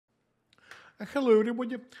Hello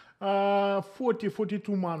everybody.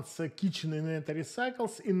 42 months kitchen inventory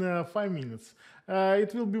cycles in 5 minutes.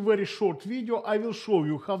 It will be very short video. I will show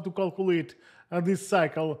you how to calculate this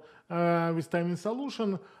cycle with timing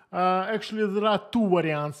solution. Actually, there are two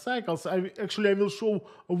variant cycles. I will show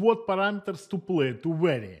what parameters to play, to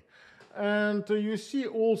vary. And you see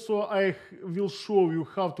also I will show you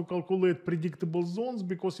how to calculate predictable zones,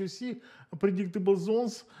 because you see predictable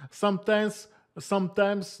zones sometimes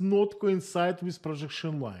not coincide with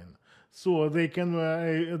projection line. So they can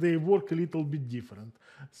they work a little bit different.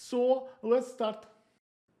 So let's start.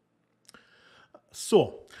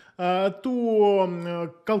 So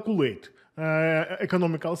to calculate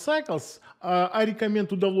economical cycles, I recommend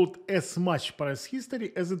to download as much price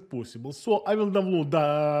history as it possible. So I will download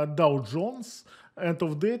Dow Jones, and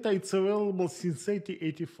of data it's available since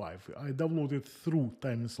 1885. I downloaded through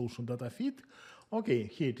timing solution data feed. Okay,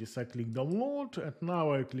 here it is. I click download, and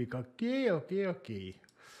now I click OK.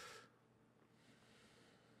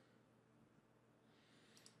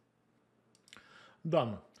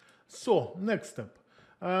 Done. So next step.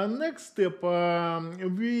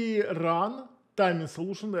 We run timing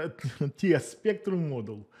solution H-Spectum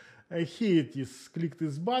model. Here it is. Click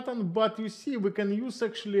this button, but you see we can use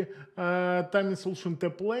actually timing solution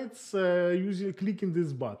templates using clicking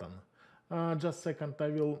this button. Just a second, I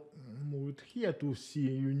will move it here to see.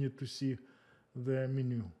 You need to see the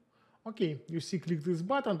menu. Okay, you see, click this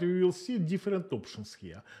button, you will see different options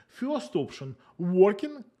here. First option,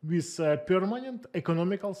 working with permanent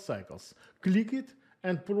economical cycles. Click it,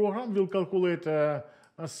 and program will calculate a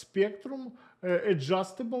spectrum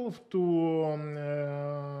adjustable to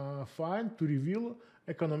find, to reveal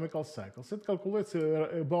economical cycles. It calculates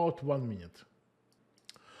about 1 minute.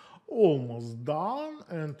 Almost done,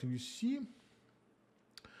 and you see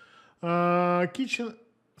kitchen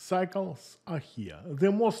cycles are here. The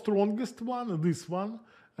most strongest one,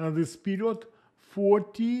 this period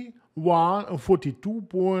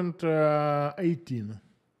 42.18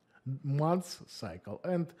 months cycle,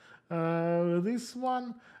 and this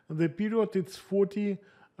one, the period, it's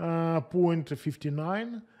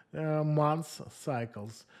 40.59 months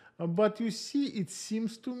cycles. But you see, it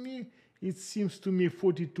seems to me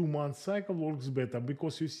 42 month cycle works better,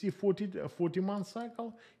 because you see 40 month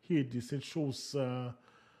cycle, here it is, it shows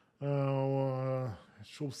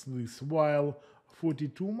this, while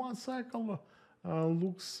 42 month cycle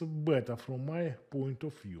looks better from my point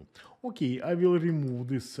of view. Okay, I will remove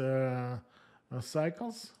this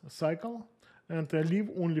cycle and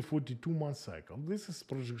leave only 42 month cycle. This is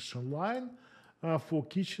projection line for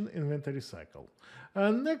kitchen inventory cycle.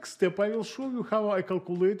 Next step, I will show you how I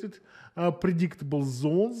calculated predictable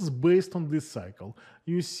zones based on this cycle.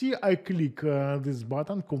 You see, I click this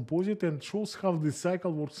button, composite, and shows how this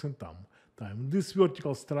cycle works in time. This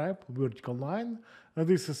vertical stripe, vertical line,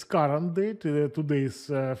 this is current date. Today is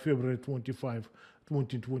February 25,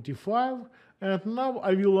 2025. And now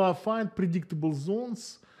I will find predictable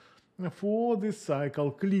zones for this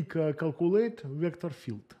cycle. Click calculate vector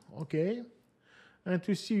field. Okay. And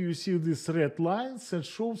you see these red lines, and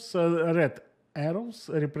shows red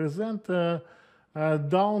arrows represent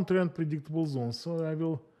downtrend predictable zones. So I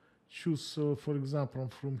will choose, for example,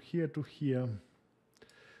 from here to here.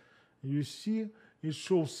 You see, it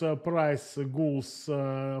shows price goes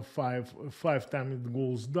five times it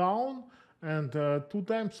goes down, and 2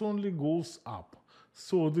 times only goes up.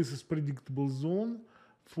 So this is predictable zone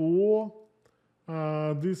for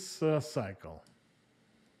this cycle.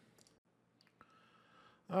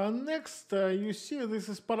 Next, you see, this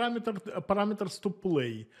is parameters to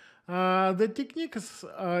play. The technique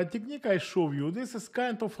I show you, this is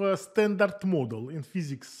kind of a standard model in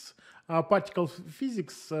physics. Particle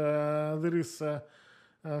physics, there is a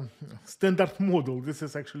standard model. This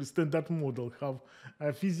is actually standard model, how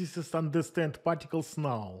physicists understand particles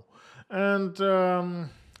now. And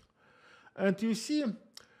you see,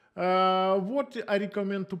 what I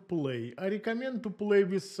recommend to play? I recommend to play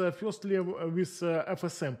with firstly with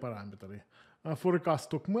FSM parameter. Forecast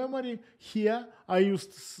stock memory. Here I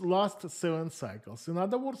used last 7 cycles. In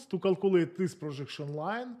other words, to calculate this projection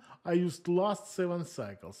line, I used last 7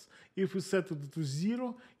 cycles. If we set it to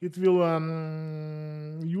 0, it will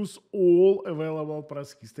use all available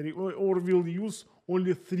price history, or will use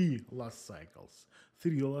only 3 last cycles.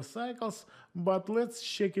 But let's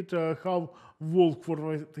check it how walk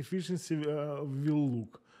forward efficiency will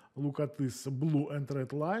look. Look at this blue and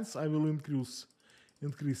red lines. I will increase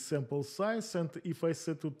sample size, and if I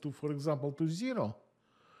set it to, for example, to 0,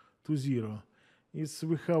 it's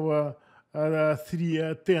we have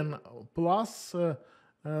 10 plus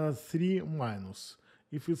 3 minus.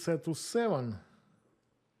 If it's set to 7,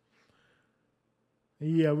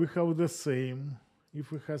 Yeah, we have the same.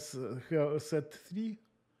 If we have set 3,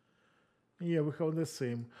 yeah, we have the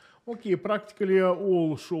same. Okay, practically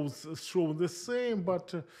all show the same,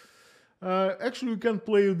 but actually you can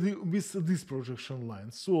play with this projection line.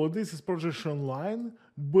 So this is projection line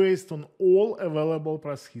based on all available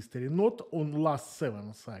price history, not on last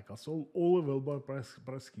 7 cycles, all available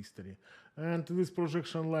price history. And this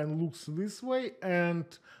projection line looks this way, and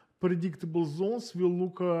predictable zones will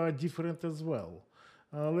look different as well.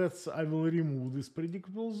 I will remove these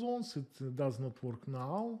predictable zones. It does not work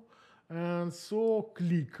now. And so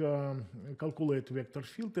click calculate vector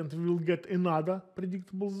field, and we will get another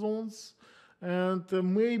predictable zones. And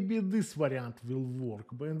maybe this variant will work.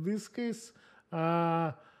 But in this case,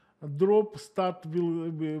 drop start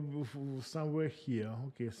will be somewhere here.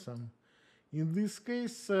 Okay, in this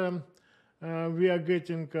case, we are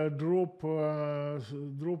getting a drop.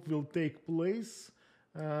 Drop will take place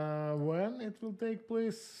when it will take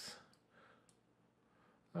place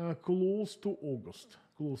close to August.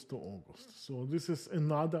 So this is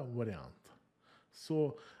another variant.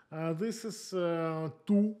 So this is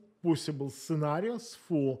 2 possible scenarios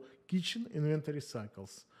for kitchen inventory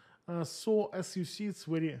cycles. So as you see,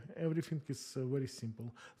 everything is very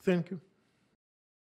simple. Thank you.